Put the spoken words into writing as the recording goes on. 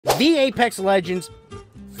the Apex Legends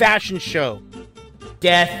fashion show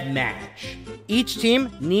death match. Each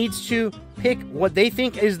team needs to pick what they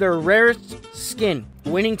think is their rarest skin.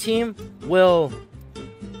 Winning team will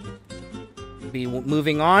be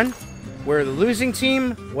moving on. Where the losing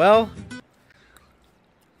team, well,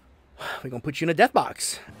 we're gonna put you in a death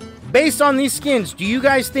box. Based on these skins, do you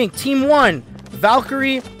guys think Team 1,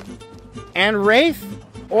 Valkyrie and Wraith?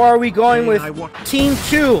 Or are we going with Team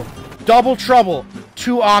 2, Double Trouble,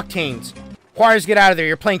 2 Octanes? Juarez, get out of there.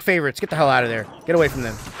 You're playing favorites. Get the hell out of there. Get away from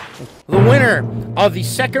them. The winner of the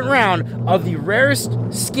second round of the rarest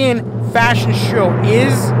skin fashion show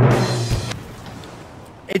is...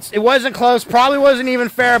 It wasn't close. Probably wasn't even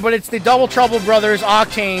fair, but it's the Double Trouble brothers,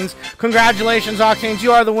 Octanes. Congratulations, Octanes.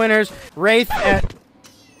 You are the winners. Wraith and...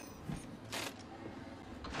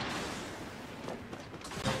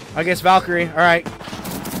 I guess Valkyrie. All right.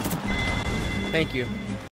 Thank you.